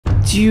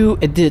To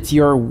edit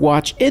your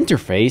watch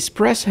interface,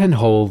 press and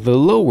hold the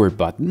lower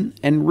button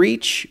and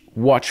reach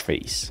watch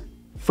face.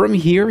 From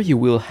here you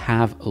will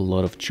have a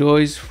lot of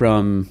choice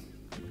from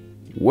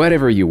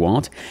whatever you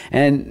want,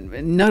 and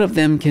none of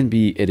them can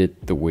be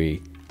edited the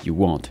way you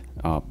want.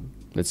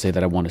 Let's say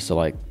that I want to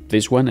select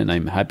this one and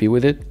I'm happy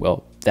with it.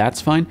 Well, that's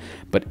fine.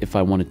 But if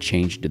I want to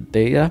change the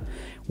data,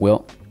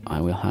 well, I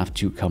will have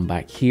to come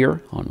back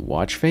here on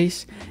watch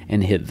face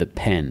and hit the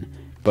pen.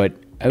 But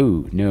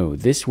oh no,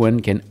 this one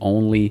can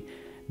only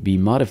be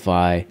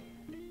modified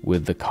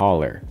with the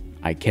color.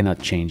 I cannot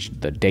change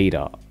the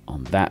data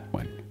on that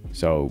one.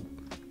 So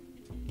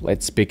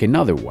let's pick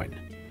another one.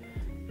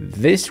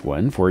 This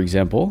one, for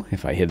example,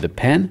 if I hit the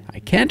pen, I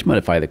can't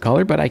modify the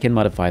color, but I can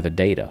modify the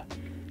data.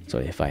 So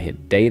if I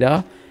hit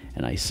data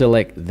and I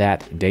select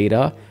that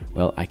data,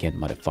 well, I can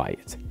modify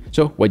it.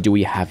 So what do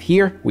we have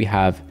here? We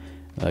have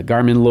a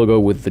Garmin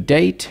logo with the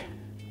date,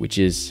 which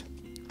is,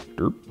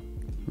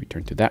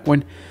 return to that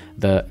one,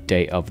 the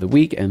day of the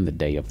week and the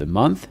day of the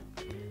month.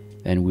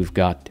 Then we've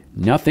got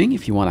nothing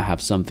if you want to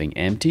have something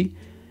empty.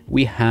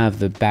 We have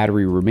the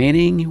battery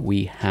remaining,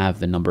 we have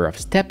the number of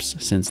steps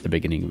since the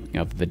beginning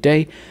of the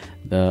day,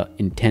 the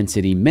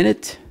intensity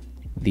minute,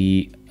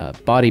 the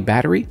body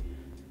battery,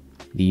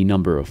 the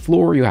number of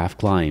floor you have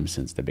climbed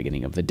since the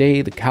beginning of the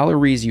day, the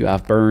calories you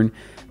have burned,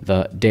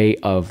 the day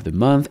of the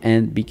month.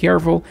 And be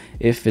careful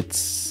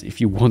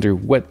if you wonder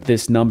what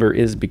this number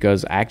is,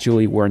 because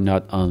actually we're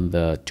not on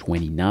the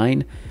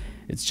 29.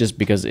 It's just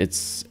because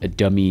it's a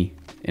dummy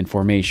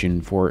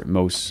information for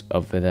most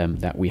of them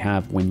that we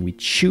have when we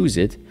choose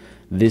it.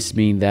 This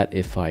means that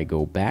if I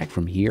go back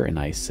from here and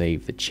I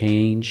save the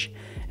change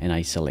and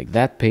I select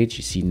that page,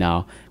 you see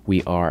now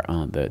we are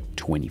on the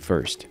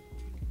 21st.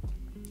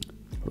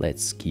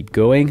 Let's keep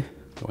going.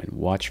 Go and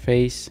watch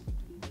face.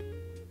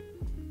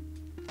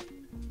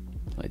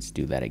 Let's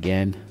do that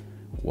again.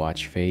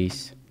 Watch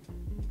face,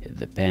 hit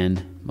the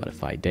pen,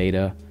 modify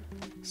data,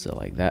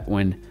 select that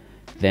one.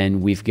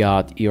 Then we've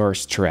got your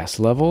stress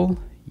level.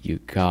 You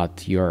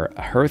got your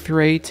heart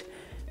rate,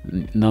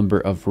 number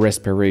of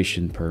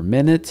respiration per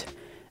minute,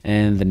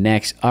 and the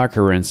next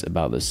occurrence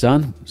about the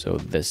sun. So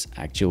this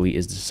actually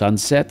is the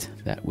sunset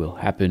that will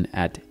happen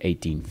at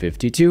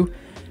 1852.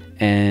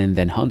 And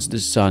then once the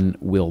sun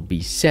will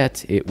be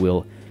set, it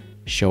will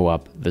show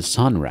up the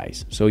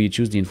sunrise. So you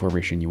choose the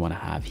information you want to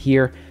have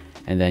here,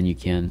 and then you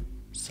can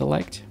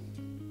select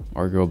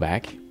or go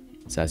back.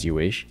 It's as you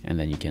wish, and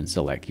then you can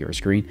select your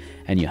screen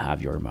and you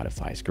have your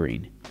modify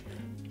screen.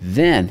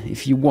 Then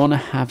if you want to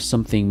have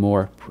something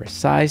more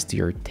precise to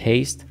your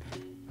taste,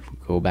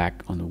 go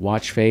back on the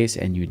watch face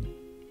and you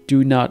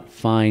do not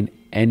find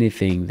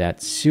anything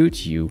that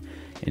suits you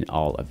in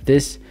all of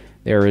this,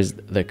 there is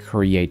the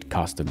create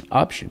custom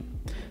option.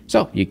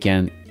 So you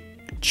can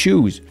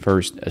choose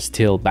first a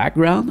still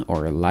background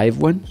or a live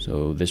one.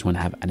 So this one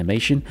have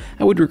animation.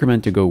 I would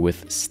recommend to go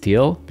with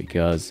still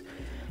because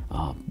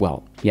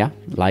well, yeah,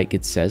 like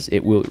it says,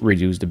 it will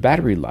reduce the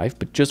battery life.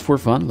 But just for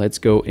fun, let's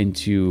go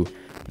into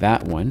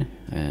that one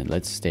and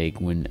let's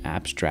take one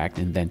abstract,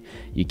 and then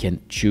you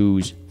can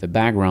choose the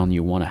background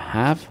you want to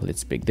have.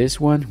 Let's pick this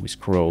one. We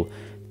scroll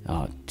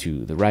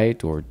to the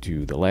right or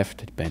to the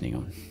left, depending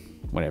on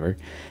whatever.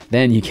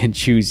 Then you can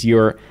choose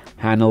your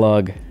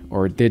analog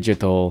or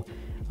digital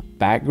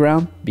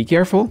background. Be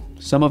careful,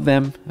 some of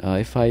them,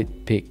 if I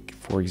pick,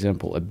 for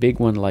example, a big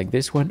one like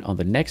this one, on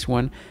the next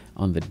one,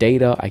 on the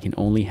data, I can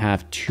only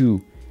have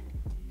 2.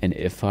 And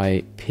if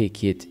I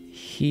pick it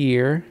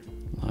here,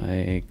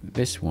 like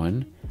this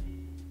one,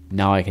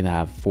 now I can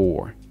have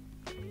 4.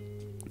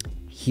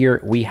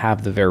 Here we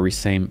have the very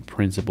same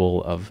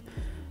principle of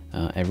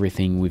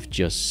everything we've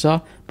just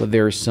saw, but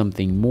there is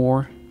something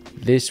more.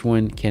 This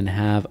one can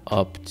have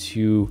up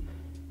to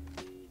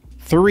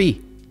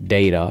 3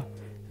 data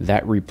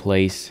that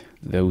replace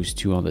those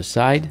 2 on the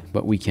side,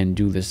 but we can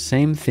do the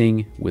same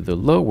thing with the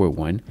lower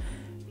one.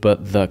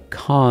 But the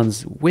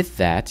cons with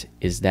that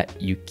is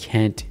that you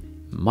can't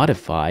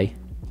modify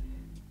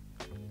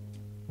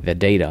the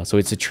data. So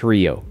it's a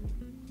trio.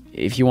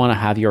 If you want to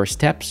have your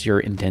steps, your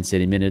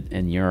intensity minute,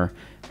 and your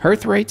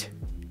heart rate,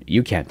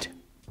 you can't.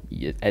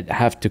 It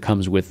have to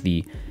comes with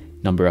the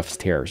number of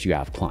stairs you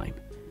have climbed.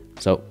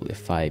 So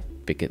if I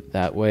pick it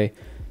that way,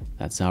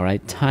 that's all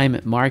right. Time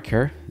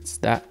marker, it's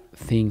that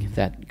thing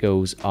that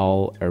goes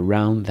all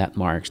around that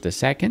marks the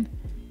second.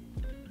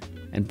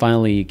 And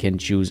finally, you can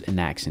choose an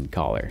accent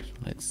color.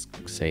 Let's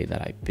say that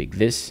I pick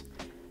this,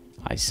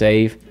 I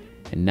save,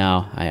 and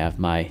now I have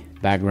my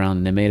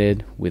background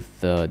animated with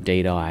the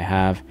data I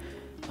have.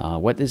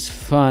 What is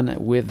fun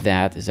with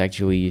that is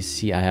actually, you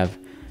see I have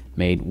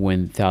made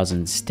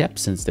 1,000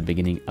 steps since the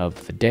beginning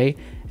of the day,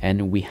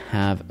 and we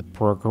have a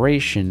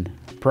progression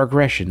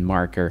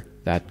marker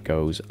that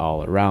goes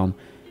all around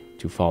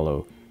to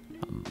follow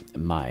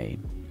my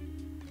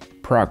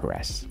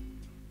progress.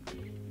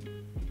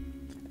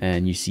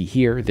 And you see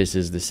here, this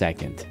is the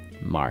second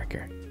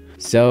marker.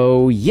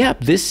 So yep,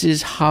 this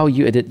is how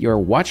you edit your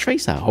watch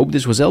face. I hope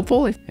this was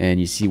helpful. And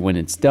you see when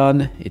it's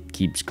done, it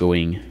keeps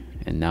going,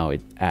 and now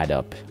it adds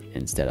up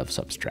instead of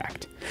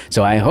subtract.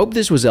 So I hope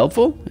this was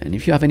helpful, and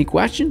if you have any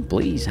question,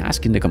 please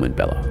ask in the comment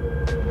below.